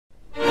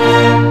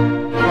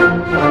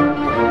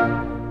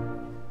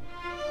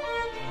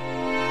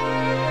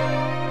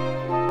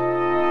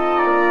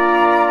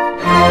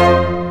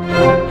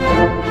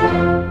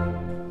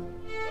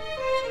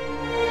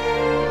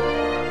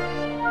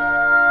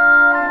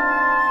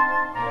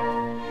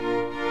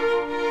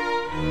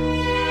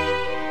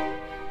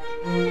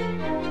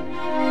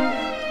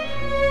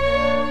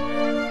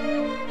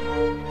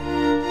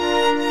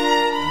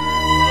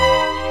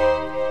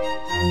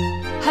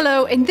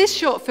in this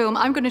short film,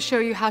 I'm going to show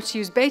you how to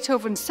use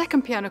Beethoven's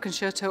Second Piano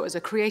Concerto as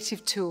a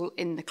creative tool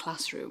in the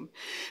classroom.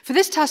 For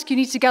this task, you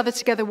need to gather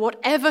together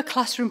whatever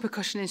classroom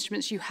percussion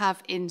instruments you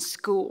have in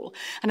school.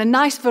 And a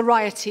nice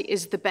variety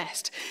is the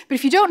best. But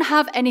if you don't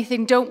have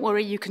anything, don't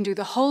worry, you can do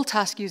the whole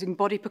task using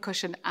body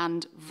percussion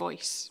and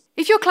voice.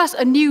 If your class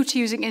are new to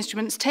using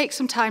instruments, take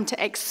some time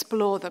to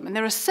explore them, and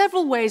there are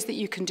several ways that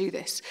you can do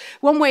this.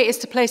 One way is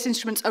to place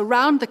instruments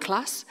around the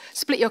class,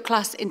 split your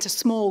class into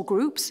small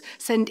groups,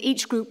 send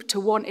each group to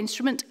one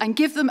instrument, and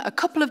give them a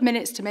couple of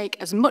minutes to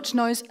make as much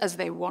noise as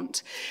they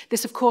want.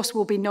 This, of course,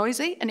 will be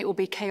noisy and it will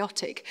be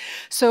chaotic.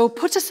 So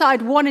put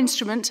aside one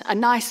instrument, a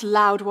nice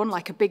loud one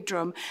like a big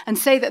drum, and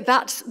say that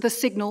that's the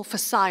signal for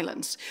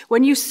silence.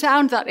 When you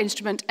sound that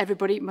instrument,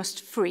 everybody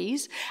must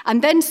freeze,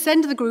 and then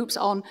send the groups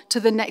on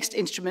to the next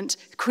instrument,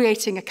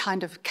 creating a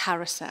kind of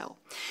carousel.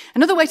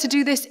 Another way to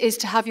do this is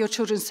to have your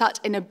children sat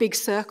in a big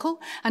circle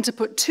and to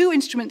put two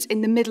instruments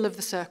in the middle of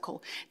the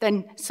circle.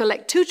 Then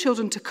select two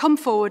children to come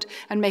forward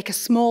and make a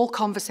small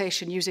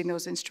conversation using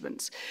those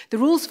instruments. The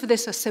rules for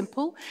this are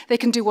simple. They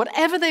can do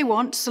whatever they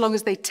want so long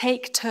as they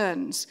take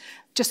turns,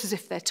 just as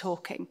if they're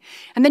talking.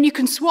 And then you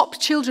can swap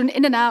children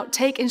in and out,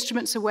 take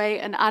instruments away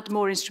and add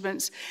more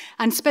instruments,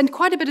 and spend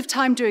quite a bit of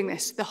time doing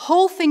this. The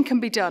whole thing can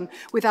be done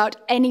without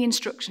any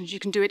instructions. You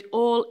can do it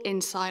all in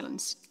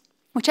silence.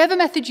 Whichever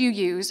method you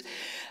use,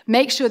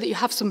 make sure that you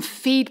have some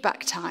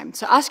feedback time.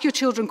 So ask your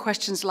children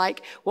questions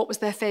like, what was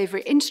their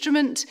favourite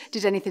instrument?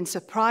 Did anything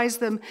surprise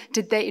them?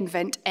 Did they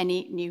invent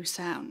any new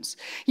sounds?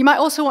 You might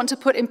also want to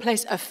put in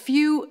place a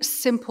few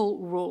simple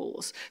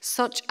rules,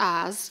 such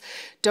as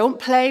don't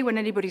play when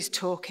anybody's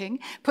talking,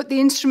 put the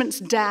instruments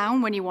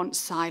down when you want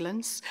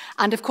silence,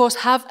 and of course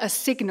have a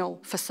signal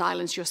for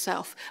silence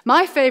yourself.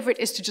 My favourite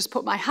is to just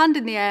put my hand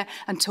in the air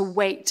and to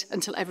wait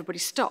until everybody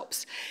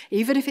stops,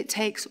 even if it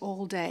takes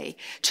all day.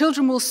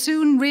 Children will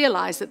soon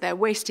realise that they're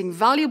wasting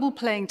valuable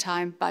playing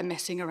time by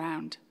messing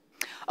around.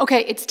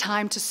 Okay, it's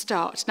time to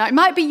start. Now, it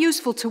might be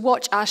useful to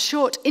watch our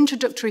short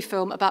introductory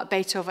film about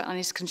Beethoven and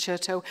his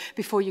concerto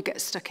before you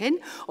get stuck in,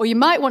 or you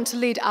might want to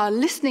lead our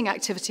listening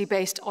activity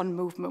based on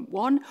movement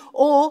 1,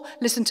 or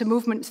listen to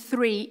movement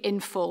 3 in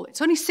full.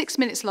 It's only 6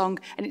 minutes long,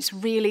 and it's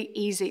really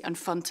easy and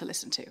fun to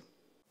listen to.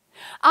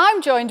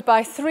 I'm joined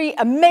by 3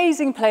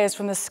 amazing players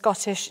from the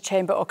Scottish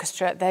Chamber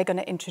Orchestra. They're going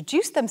to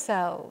introduce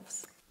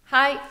themselves.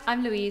 Hi,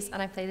 I'm Louise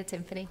and I play the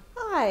timpani.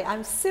 Hi,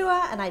 I'm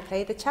Sua and I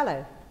play the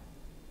cello.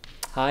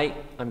 Hi,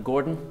 I'm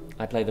Gordon.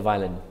 I play the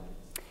violin.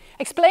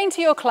 Explain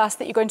to your class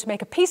that you're going to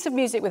make a piece of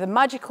music with a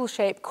magical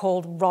shape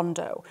called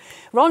rondo.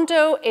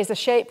 Rondo is a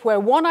shape where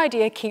one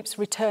idea keeps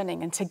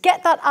returning, and to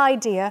get that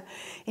idea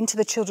into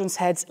the children's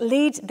heads,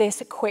 lead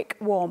this quick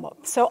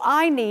warm-up. So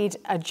I need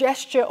a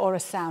gesture or a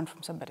sound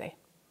from somebody.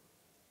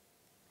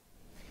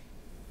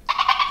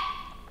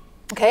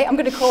 Okay, I'm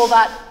going to call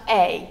that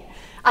A.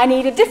 I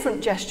need a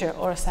different gesture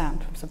or a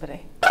sound from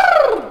somebody.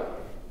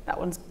 That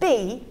one's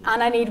B,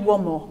 and I need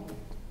one more.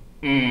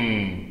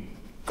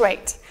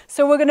 Great.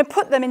 So we're going to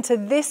put them into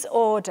this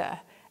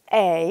order.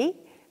 A,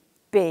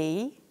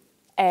 B,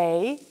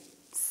 A,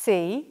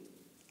 C,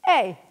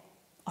 A.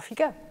 Off you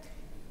go.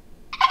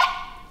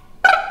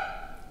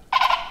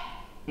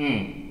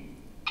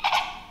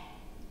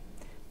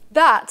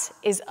 That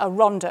is a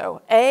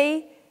rondo.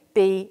 A,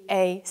 B,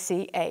 A,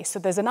 C, A. So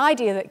there's an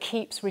idea that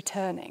keeps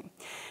returning.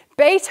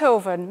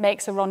 Beethoven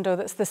makes a rondo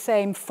that's the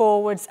same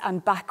forwards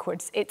and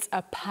backwards. It's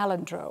a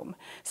palindrome.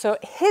 So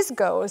his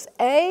goes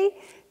A,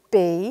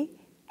 B,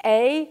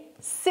 A,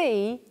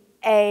 C,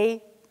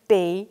 A,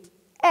 B,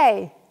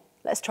 A.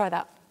 Let's try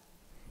that.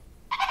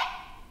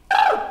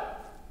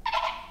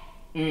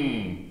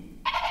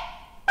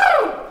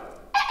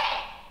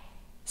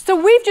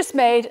 So we've just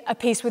made a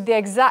piece with the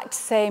exact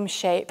same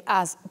shape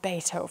as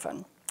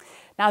Beethoven.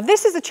 Now,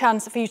 this is a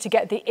chance for you to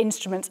get the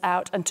instruments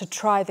out and to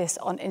try this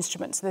on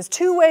instruments. There's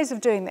 2 ways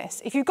of doing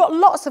this. If you've got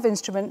lots of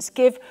instruments,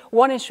 give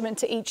one instrument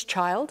to each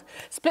child,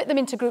 split them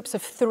into groups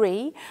of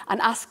 3,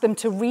 and ask them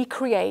to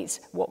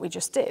recreate what we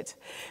just did.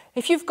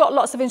 If you've got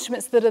lots of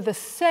instruments that are the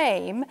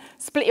same,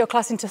 split your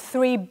class into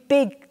 3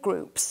 big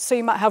groups. So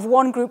you might have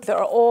one group that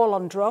are all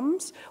on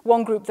drums,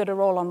 one group that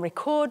are all on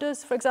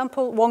recorders, for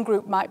example, one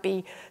group might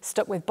be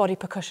stuck with body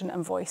percussion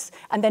and voice,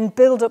 and then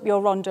build up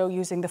your rondo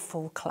using the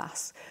full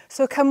class.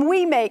 So can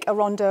we make a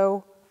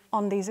rondo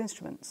on these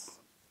instruments?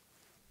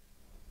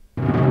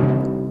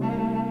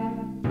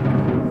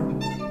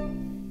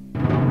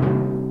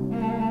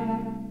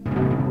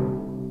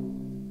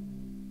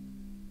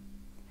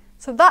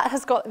 So that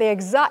has got the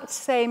exact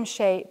same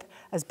shape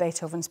as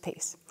Beethoven's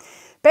piece.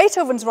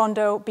 Beethoven's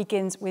rondo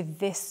begins with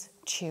this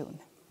tune.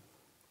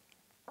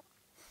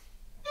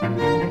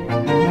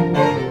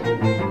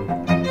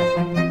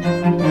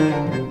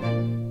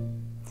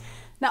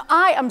 Now,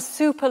 I am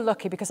super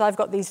lucky because I've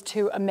got these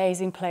 2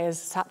 amazing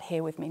players sat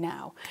here with me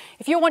now.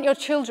 If you want your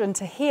children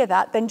to hear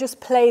that, then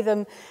just play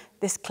them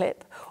this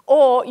clip.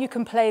 Or you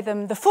can play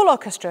them the full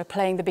orchestra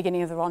playing the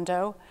beginning of the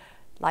rondo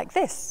like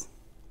this.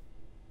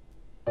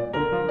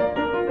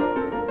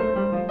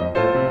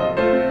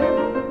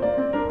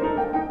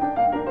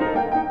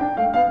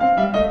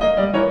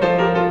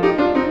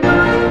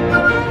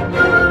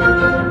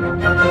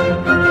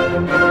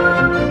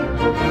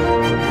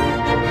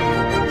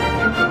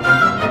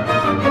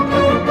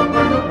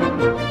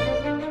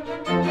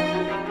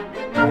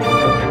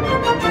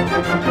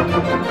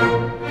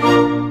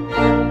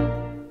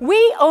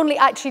 we only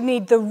actually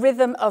need the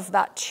rhythm of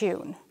that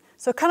tune.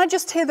 So can I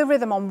just hear the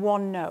rhythm on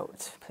one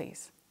note,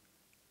 please?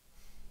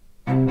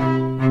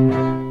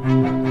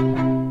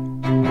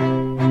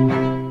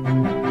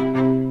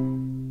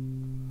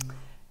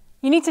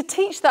 You need to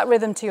teach that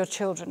rhythm to your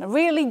children. A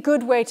really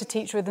good way to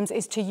teach rhythms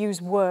is to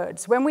use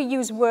words. When we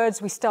use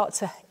words, we start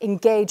to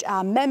engage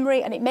our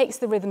memory, and it makes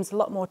the rhythms a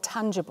lot more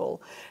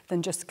tangible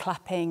than just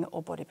clapping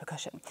or body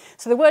percussion.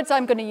 So the words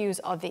I'm going to use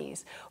are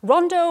these.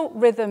 Rondo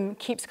rhythm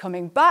keeps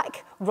coming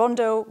back.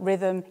 Rondo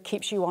rhythm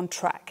keeps you on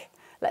track.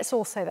 Let's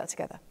all say that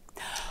together.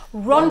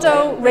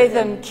 Rondo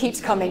rhythm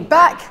keeps coming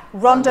back.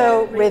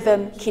 Rondo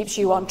rhythm keeps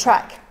you on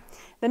track.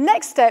 The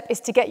next step is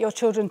to get your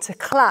children to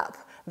clap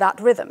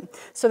that rhythm.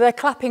 So they're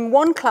clapping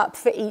one clap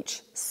for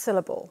each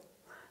syllable.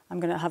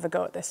 I'm going to have a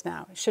go at this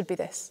now. It should be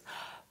this.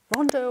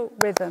 Rondo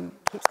rhythm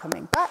keeps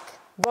coming back.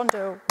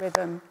 Rondo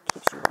rhythm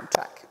keeps you on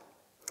track.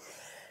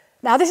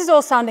 Now, this is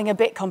all sounding a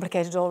bit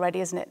complicated already,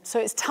 isn't it? So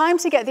it's time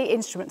to get the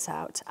instruments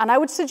out. And I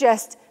would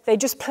suggest they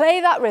just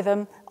play that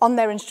rhythm on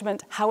their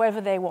instrument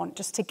however they want,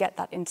 just to get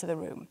that into the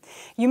room.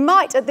 You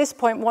might, at this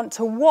point, want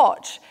to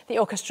watch the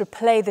orchestra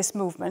play this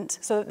movement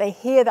so that they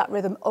hear that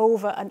rhythm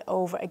over and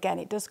over again.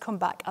 It does come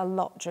back a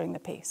lot during the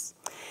piece.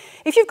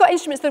 If you've got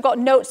instruments that have got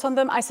notes on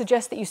them, I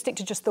suggest that you stick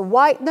to just the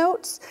white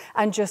notes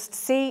and just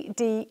C,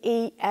 D,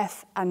 E,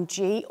 F, and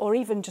G, or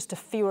even just a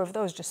fewer of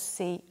those, just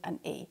C and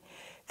E.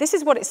 This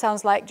is what it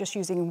sounds like just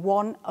using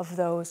one of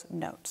those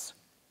notes.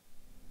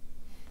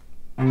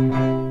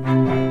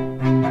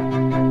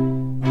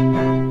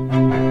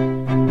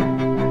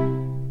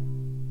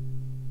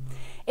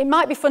 It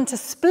might be fun to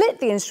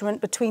split the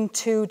instrument between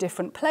two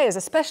different players,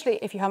 especially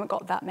if you haven't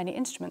got that many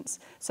instruments.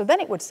 So then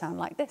it would sound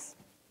like this.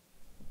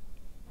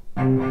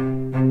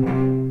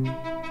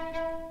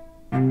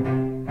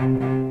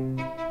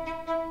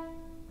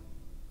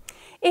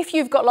 If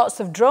you've got lots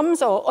of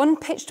drums or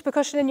unpitched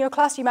percussion in your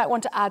class, you might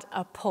want to add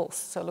a pulse.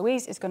 So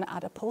Louise is going to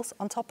add a pulse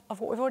on top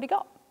of what we've already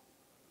got.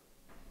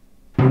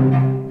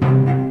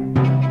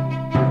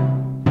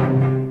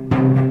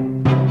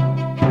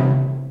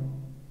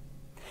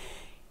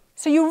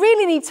 So you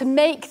really need to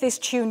make this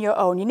tune your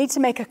own. You need to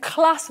make a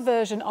class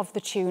version of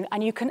the tune,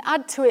 and you can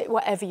add to it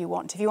whatever you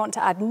want. If you want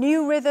to add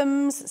new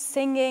rhythms,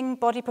 singing,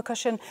 body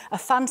percussion, a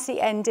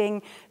fancy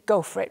ending,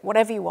 go for it,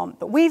 whatever you want.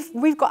 But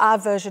we've got our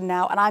version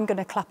now, and I'm going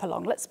to clap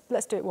along.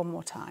 Let's do it one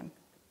more time.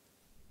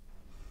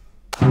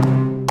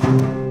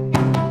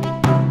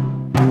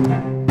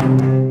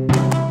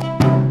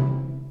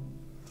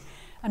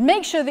 And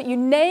make sure that you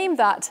name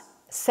that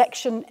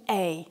Section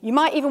A. You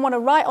might even want to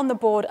write on the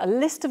board a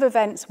list of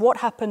events, what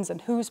happens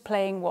and who's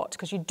playing what,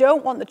 because you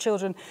don't want the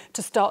children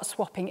to start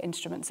swapping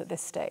instruments at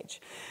this stage.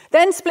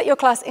 Then split your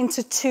class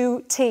into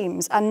two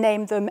teams and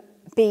name them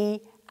B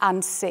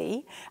and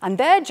C. And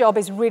their job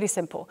is really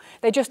simple.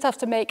 They just have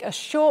to make a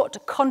short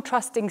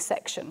contrasting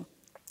section.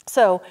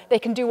 So they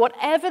can do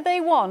whatever they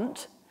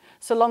want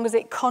so long as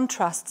it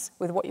contrasts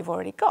with what you've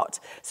already got.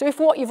 So if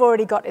what you've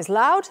already got is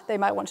loud, they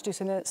might want to do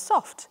something that's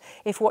soft.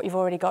 If what you've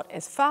already got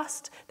is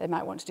fast, they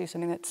might want to do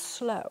something that's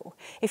slow.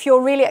 If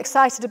you're really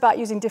excited about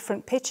using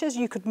different pitches,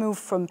 you could move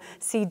from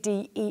C,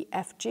 D, E,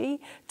 F, G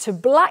to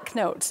black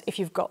notes if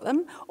you've got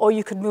them, or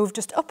you could move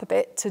just up a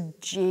bit to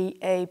G,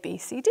 A, B,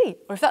 C, D.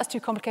 Or if that's too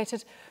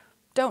complicated,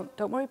 don't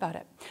worry about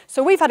it.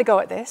 So we've had a go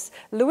at this.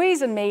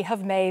 Louise and me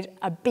have made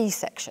a B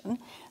section.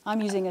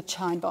 I'm using a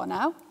chime bar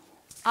now.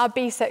 Our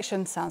B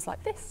section sounds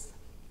like this.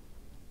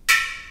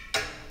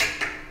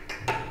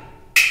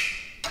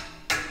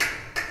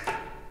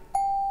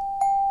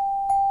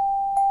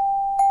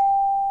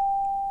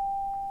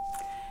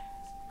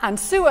 And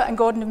Sue and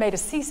Gordon have made a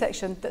C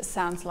section that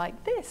sounds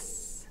like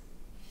this.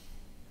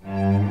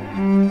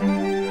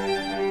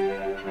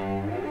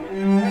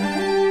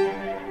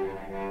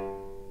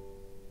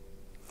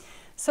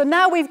 So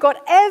now we've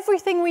got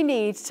everything we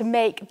need to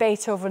make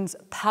Beethoven's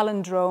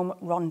palindrome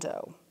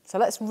rondo. So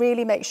let's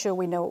really make sure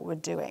we know what we're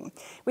doing.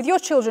 With your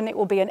children, it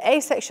will be an A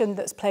section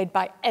that's played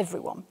by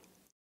everyone.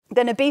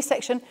 Then a B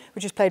section,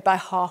 which is played by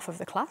half of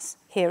the class.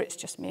 Here it's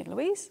just me and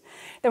Louise.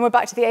 Then we're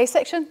back to the A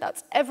section,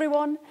 that's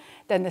everyone.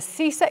 Then the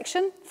C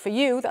section, for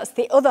you, that's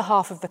the other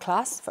half of the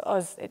class. For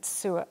us, it's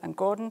Sue and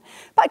Gordon.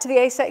 Back to the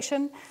A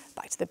section,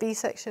 back to the B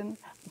section,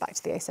 back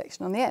to the A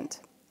section on the end.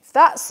 If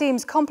that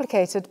seems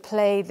complicated,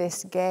 play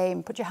this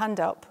game. Put your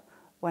hand up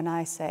when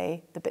I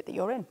say the bit that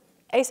you're in.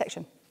 A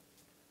section.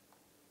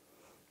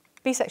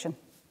 B section,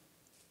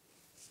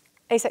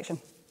 A section,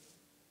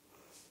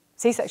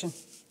 C section,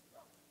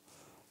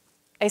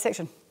 A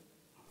section,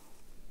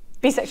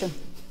 B section,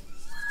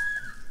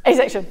 A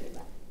section.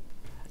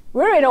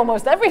 We're in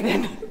almost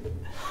everything.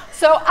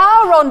 So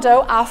our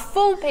rondo, our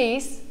full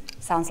piece,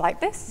 sounds like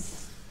this.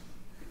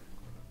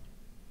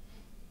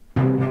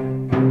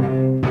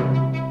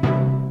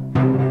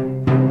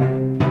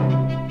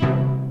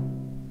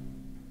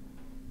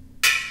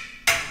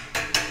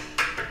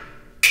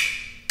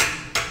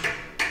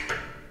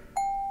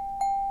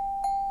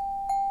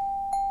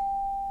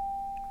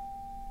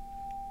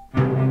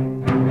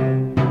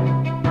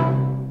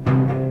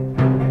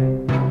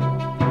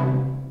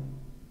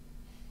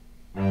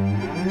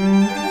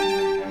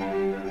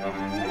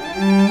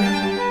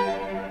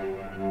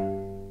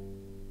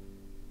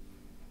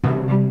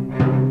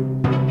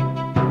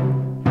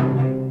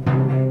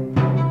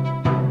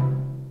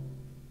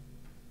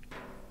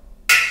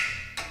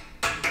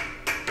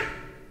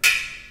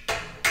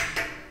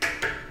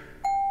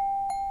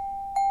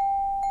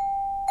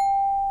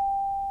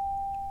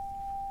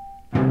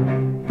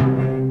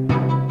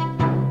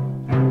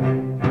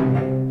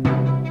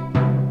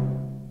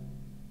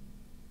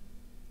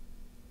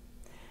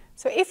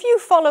 So if you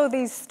follow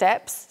these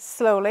steps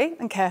slowly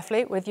and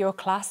carefully with your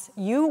class,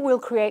 you will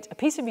create a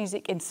piece of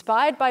music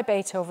inspired by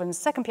Beethoven's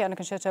Second Piano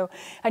Concerto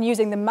and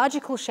using the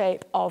magical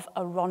shape of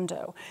a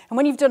rondo. And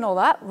when you've done all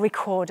that,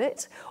 record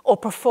it or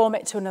perform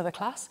it to another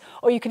class,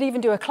 or you could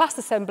even do a class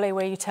assembly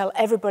where you tell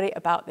everybody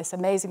about this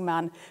amazing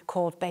man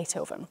called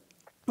Beethoven.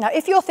 Now,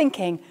 if you're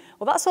thinking,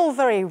 well, that's all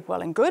very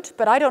well and good,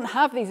 but I don't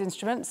have these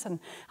instruments and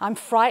I'm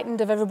frightened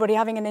of everybody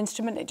having an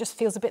instrument, it just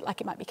feels a bit like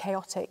it might be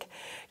chaotic.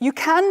 You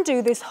can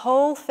do this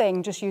whole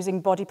thing just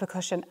using body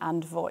percussion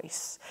and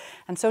voice.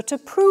 And so to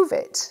prove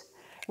it,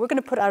 we're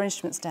going to put our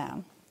instruments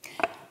down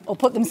or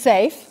put them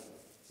safe.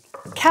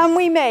 Can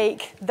we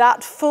make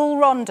that full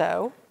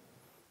rondo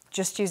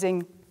just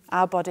using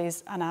our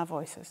bodies and our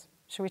voices?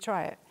 Shall we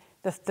try it?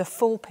 The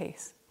full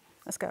piece.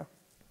 Let's go.